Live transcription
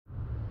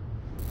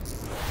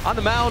On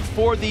the mound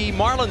for the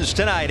Marlins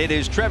tonight, it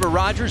is Trevor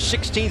Rogers,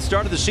 16th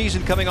start of the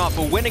season, coming off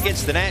a win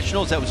against the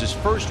Nationals. That was his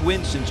first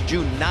win since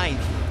June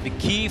 9th. The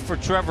key for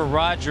Trevor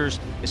Rogers,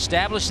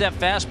 establish that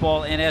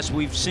fastball, and as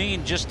we've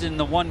seen just in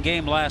the one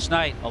game last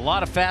night, a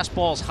lot of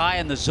fastballs high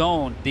in the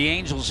zone the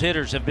Angels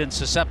hitters have been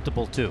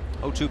susceptible to.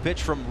 0-2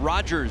 pitch from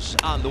Rogers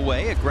on the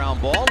way. A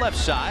ground ball left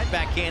side,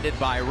 backhanded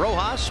by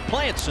Rojas.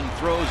 Plants and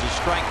throws a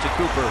strike to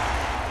Cooper.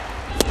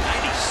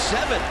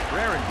 97,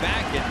 raring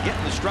back and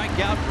getting the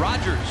strikeout.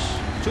 Rogers,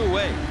 2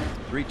 away.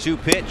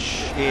 3-2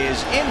 pitch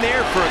is in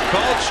there for a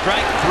called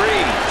strike 3.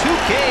 2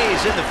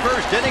 Ks in the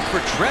first inning for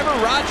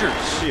Trevor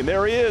Rogers. And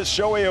there he is.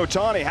 Shohei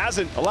Ohtani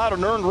hasn't allowed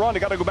an earned run. They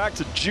got to go back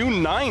to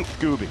June 9th,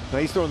 Gooby.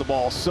 He's throwing the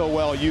ball so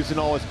well, using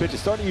all his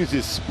pitches. Starting to use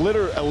his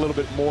splitter a little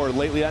bit more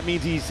lately. That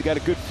means he's got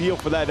a good feel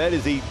for that. That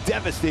is a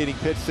devastating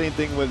pitch. Same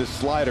thing with his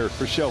slider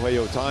for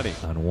Shohei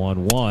Ohtani. On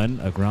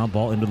 1-1, a ground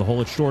ball into the hole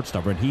at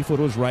shortstop. And Heathwood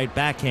was right,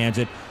 backhands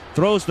it.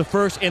 Throws the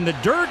first in the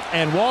dirt,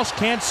 and Walsh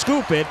can't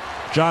scoop it.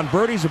 John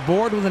Birdie's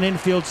aboard with an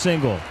infield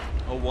single.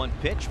 0-1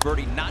 pitch.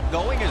 Birdie not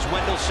going as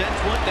Wendell sends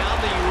one down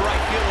the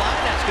right field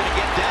line. That's going to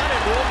get down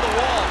and roll the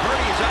wall.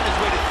 Birdie is on his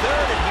way to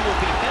third, and he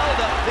will be held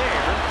up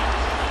there.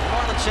 The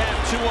Marlins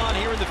have 2 on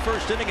here in the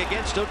first inning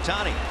against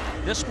Ohtani.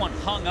 This one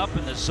hung up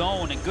in the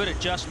zone, and good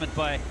adjustment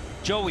by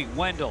Joey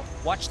Wendell.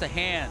 Watch the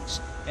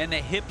hands, and the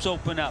hips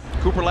open up.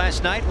 Cooper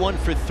last night, 1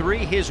 for 3.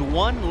 His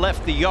 1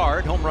 left the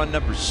yard. Home run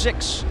number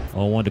 6.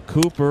 0-1 to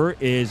Cooper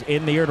is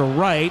in the air to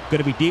right. Going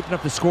to be deep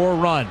enough to score a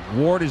run.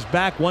 Ward is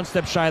back 1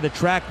 step shy of the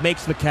track,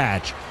 makes the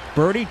catch.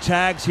 Birdie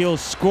tags, he'll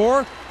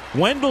score.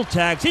 Wendell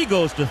tags, he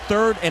goes to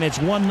third, and it's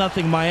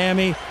 1-0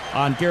 Miami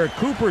on Garrett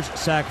Cooper's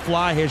sac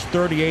fly, his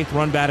 38th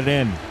run batted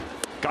in.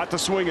 Got the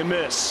swing and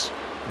miss.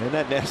 And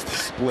that nasty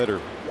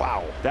splitter.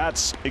 Wow.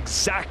 That's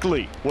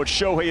exactly what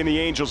Shohei and the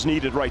Angels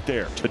needed right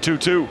there. The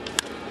 2-2.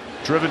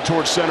 Driven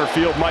towards center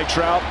field. Mike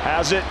Trout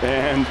has it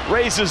and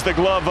raises the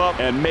glove up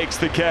and makes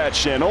the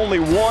catch. And only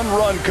 1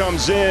 run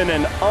comes in,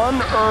 an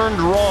unearned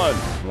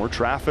run. More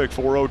traffic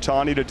for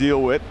Ohtani to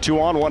deal with. 2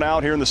 on, 1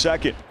 out here in the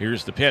second.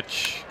 Here's the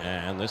pitch,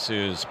 and this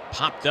is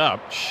popped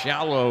up.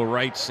 Shallow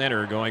right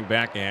center going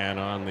back, and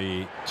on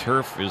the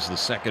turf is the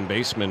second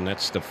baseman.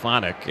 That's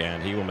Stefanik,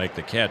 and he will make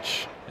the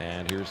catch.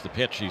 And here's the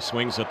pitch. He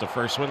swings at the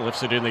first one,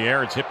 lifts it in the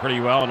air. It's hit pretty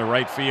well in the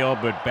right field,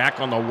 but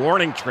back on the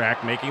warning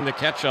track, making the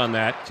catch on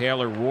that,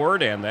 Taylor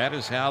Ward, and that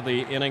is how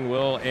the inning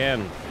will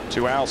end.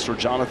 2 outs for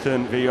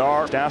Jonathan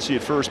Villar. Stassi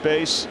at first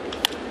base.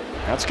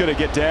 That's going to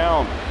get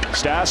down.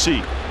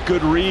 Stassi,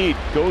 good read,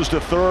 goes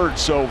to third.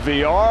 So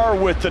Villar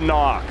with the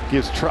knock.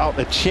 Gives Trout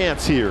a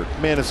chance here.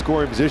 Man in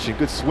scoring position.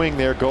 Good swing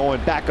there,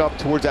 going back up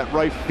towards that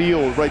right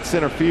field, right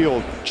center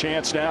field.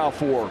 Chance now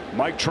for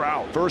Mike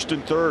Trout. First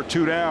and third,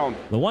 2 down.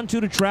 The 1-2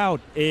 to Trout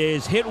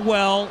is hit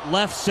well,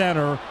 left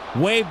center,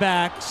 way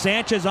back.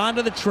 Sanchez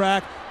onto the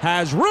track,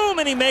 has room,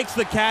 and he makes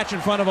the catch in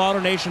front of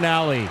AutoNation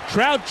Alley.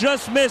 Trout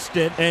just missed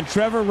it, and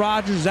Trevor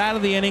Rogers out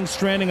of the inning,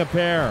 stranding a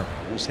pair.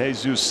 There's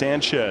Jesus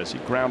Sanchez. He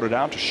grounded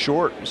out to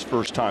short his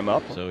first time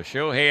up. So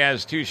Shohei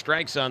has 2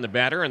 strikes on the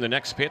batter, and the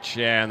next pitch,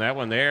 and that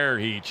one there,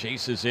 he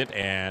chases it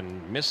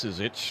and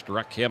misses it,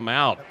 struck him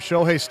out.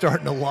 Shohei's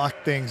starting to lock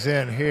things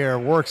in here,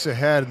 works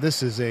ahead.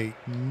 This is a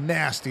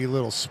nasty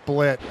little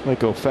split. Might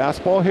go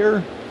fastball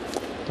here.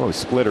 Oh,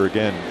 splitter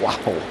again. Wow.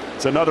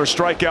 It's another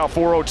strikeout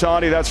for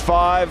Ohtani. That's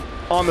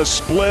 5 on the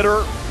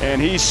splitter,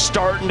 and he's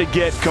starting to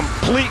get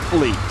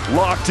completely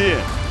locked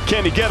in.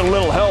 Can he get a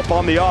little help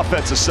on the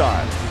offensive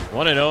side?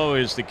 1-0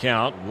 is the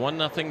count.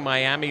 1-0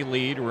 Miami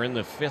lead. We're in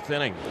the 5th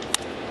inning.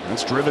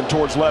 That's driven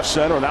towards left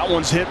center. That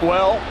one's hit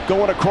well.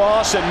 Going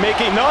across and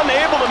making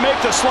unable to make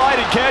the slide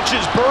and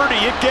catches Birdie.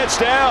 It gets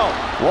down.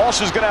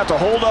 Walsh is going to have to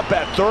hold up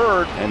at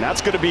third, and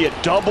that's going to be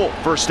a double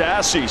for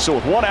Stassi. So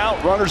with 1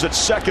 out, runners at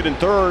second and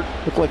third.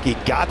 Looked like he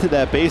got to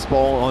that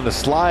baseball on the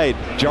slide,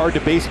 jarred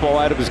the baseball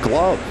out of his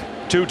glove.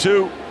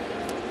 2-2.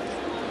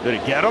 Did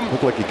he get him?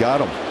 Looked like he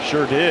got him.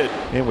 Sure did.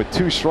 And with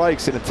 2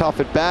 strikes and a tough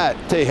at bat,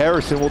 Tay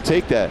Harrison will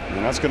take that.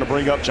 And that's going to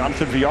bring up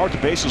Jonathan Villar. The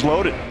bases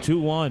loaded.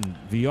 2-1.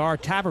 Villar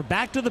tapper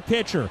back to the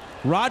pitcher.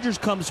 Rogers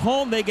comes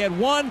home. They get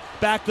 1.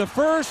 Back to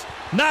first.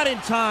 Not in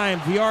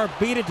time. Villar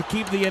beat it to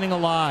keep the inning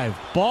alive.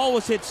 Ball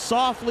was hit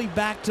softly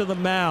back to the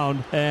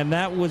mound, and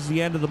that was the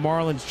end of the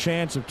Marlins'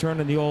 chance of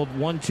turning the old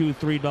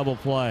 1-2-3 double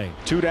play.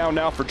 2 down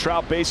now for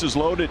Trout. Bases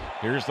loaded.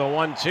 Here's the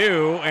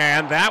 1-2,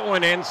 and that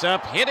one ends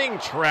up hitting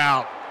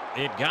Trout.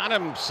 It got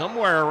him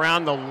somewhere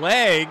around the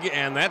leg,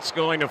 and that's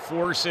going to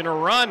force in a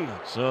run.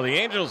 So the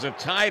Angels have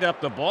tied up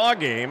the ball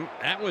game.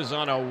 That was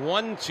on a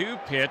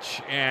 1-2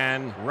 pitch,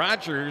 and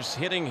Rogers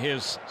hitting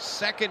his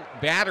second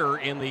batter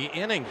in the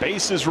inning.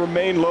 Bases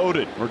remain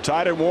loaded. We're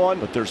tied at 1,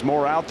 but there's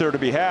more out there to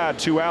be had.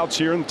 2 outs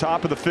here in the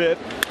top of the 5th.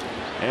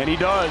 And he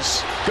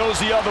does. Goes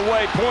the other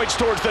way, points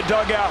towards the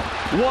dugout.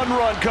 One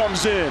run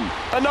comes in,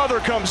 another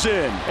comes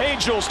in.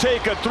 Angels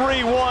take a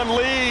 3-1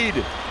 lead.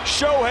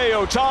 Shohei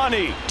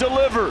Ohtani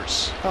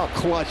delivers. How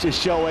clutch is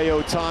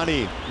Shohei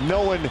Ohtani,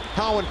 knowing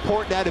how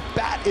important that at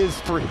bat is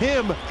for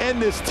him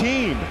and this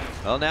team.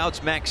 Well, now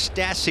it's Max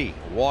Stassi.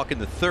 A walk in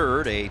the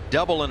third, a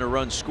double and a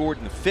run scored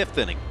in the fifth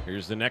inning.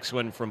 Here's the next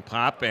one from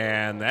Pop,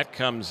 and that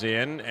comes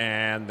in,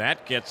 and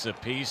that gets a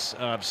piece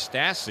of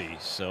Stassi.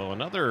 So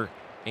another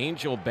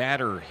Angel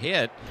batter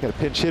hit. Got a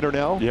pinch hitter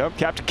now. Yep,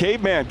 Captain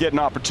Caveman getting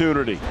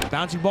opportunity.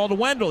 Bouncing ball to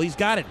Wendell. He's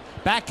got it.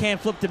 Backhand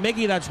flip to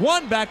Miggy. That's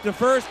one back to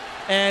first.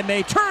 And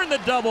they turn the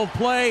double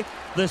play.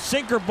 The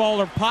sinker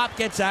baller Pop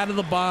gets out of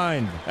the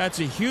bind. That's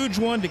a huge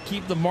one to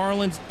keep the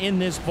Marlins in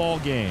this ball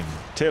game.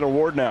 Taylor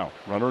Ward now.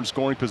 Runner in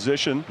scoring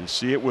position. You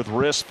see it with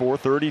wrist,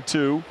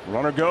 432.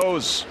 Runner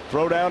goes.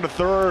 Throw down to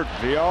third.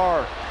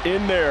 VR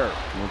in there.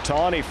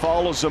 Ohtani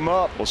follows him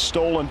up with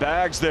stolen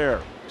bags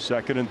there.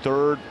 Second and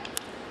third.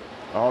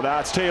 Oh,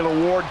 that's Taylor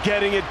Ward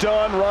getting it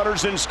done.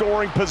 Runners in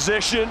scoring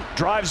position.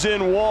 Drives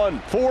in one.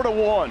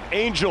 4-1.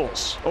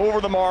 Angels over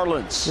the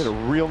Marlins. Did a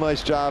real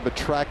nice job of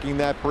tracking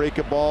that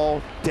breaking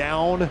ball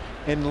down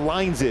and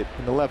lines it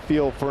in the left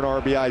field for an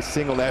RBI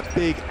single. That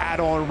big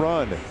add-on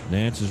run.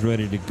 Nance is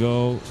ready to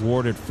go.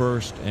 Ward at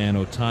first and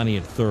Ohtani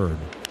at third.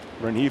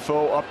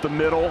 Rengifo up the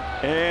middle,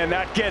 and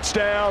that gets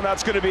down.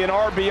 That's going to be an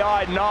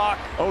RBI knock.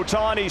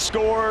 Ohtani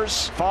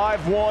scores.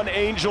 5-1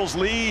 Angels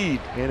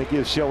lead. And it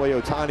gives Shohei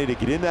Ohtani to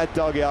get in that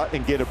dugout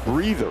and get a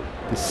breather,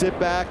 to sit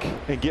back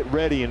and get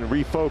ready and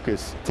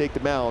refocus, take the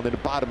mound in the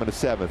bottom of the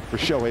seventh for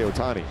Shohei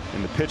Ohtani.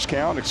 And the pitch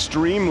count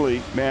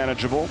extremely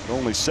manageable.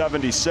 Only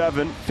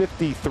 77.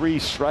 53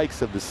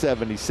 strikes of the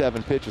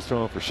 77 pitches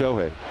thrown for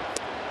Shohei.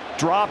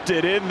 Dropped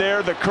it in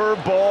there, the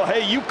curveball.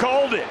 Hey, you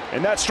called it.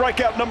 And that's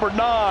strikeout number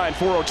 9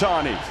 for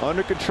Ohtani.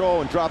 Under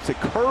control and drops a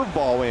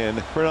curveball in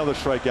for another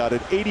strikeout, an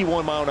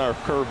 81-mile-an-hour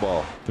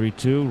curveball.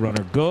 3-2,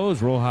 runner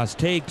goes. Rojas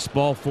takes,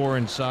 ball 4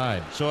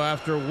 inside. So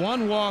after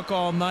one walk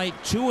all night,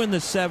 2 in the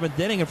 7th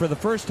inning, and for the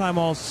first time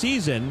all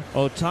season,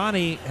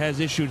 Ohtani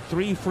has issued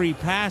 3 free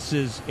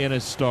passes in a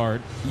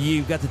start.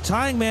 You've got the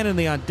tying man in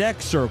the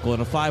on-deck circle in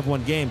a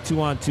 5-1 game,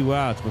 2 on, 2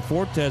 outs. But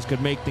Fortes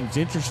could make things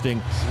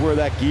interesting. This is where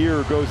that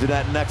gear goes to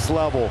that next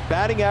level.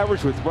 Batting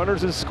average with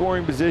runners in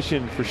scoring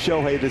position for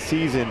Shohei this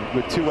season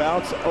with 2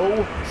 outs,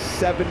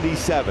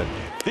 0.77.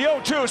 The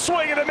 0-2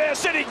 swing and a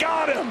miss, and he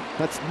got him.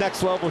 That's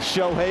next level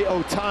Shohei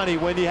Ohtani.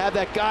 When you have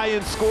that guy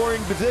in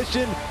scoring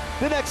position,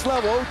 the next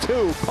level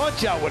 0-2,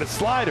 punch out with a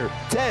slider,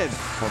 10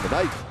 on the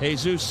night.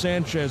 Jesus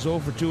Sanchez 0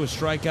 for 2, a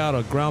strikeout,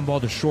 a ground ball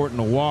to short, and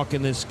a walk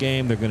in this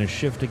game. They're going to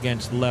shift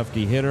against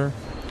lefty hitter.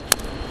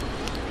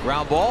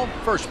 Ground ball,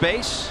 first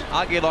base.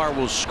 Aguilar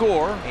will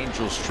score.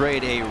 Angels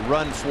trade a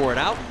run for an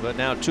out, but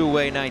now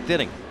two-way 9th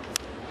inning.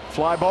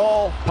 Fly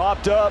ball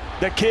popped up.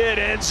 The kid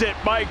ends it.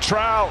 Mike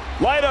Trout.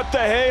 Light up the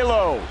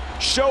halo.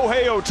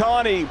 Shohei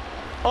Ohtani,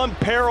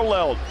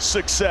 unparalleled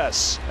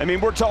success. I mean,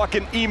 we're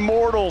talking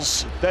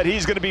immortals that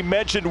he's going to be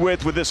mentioned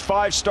with this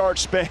 5-start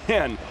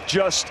span.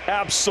 Just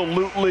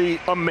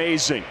absolutely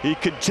amazing. He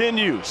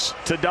continues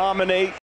to dominate.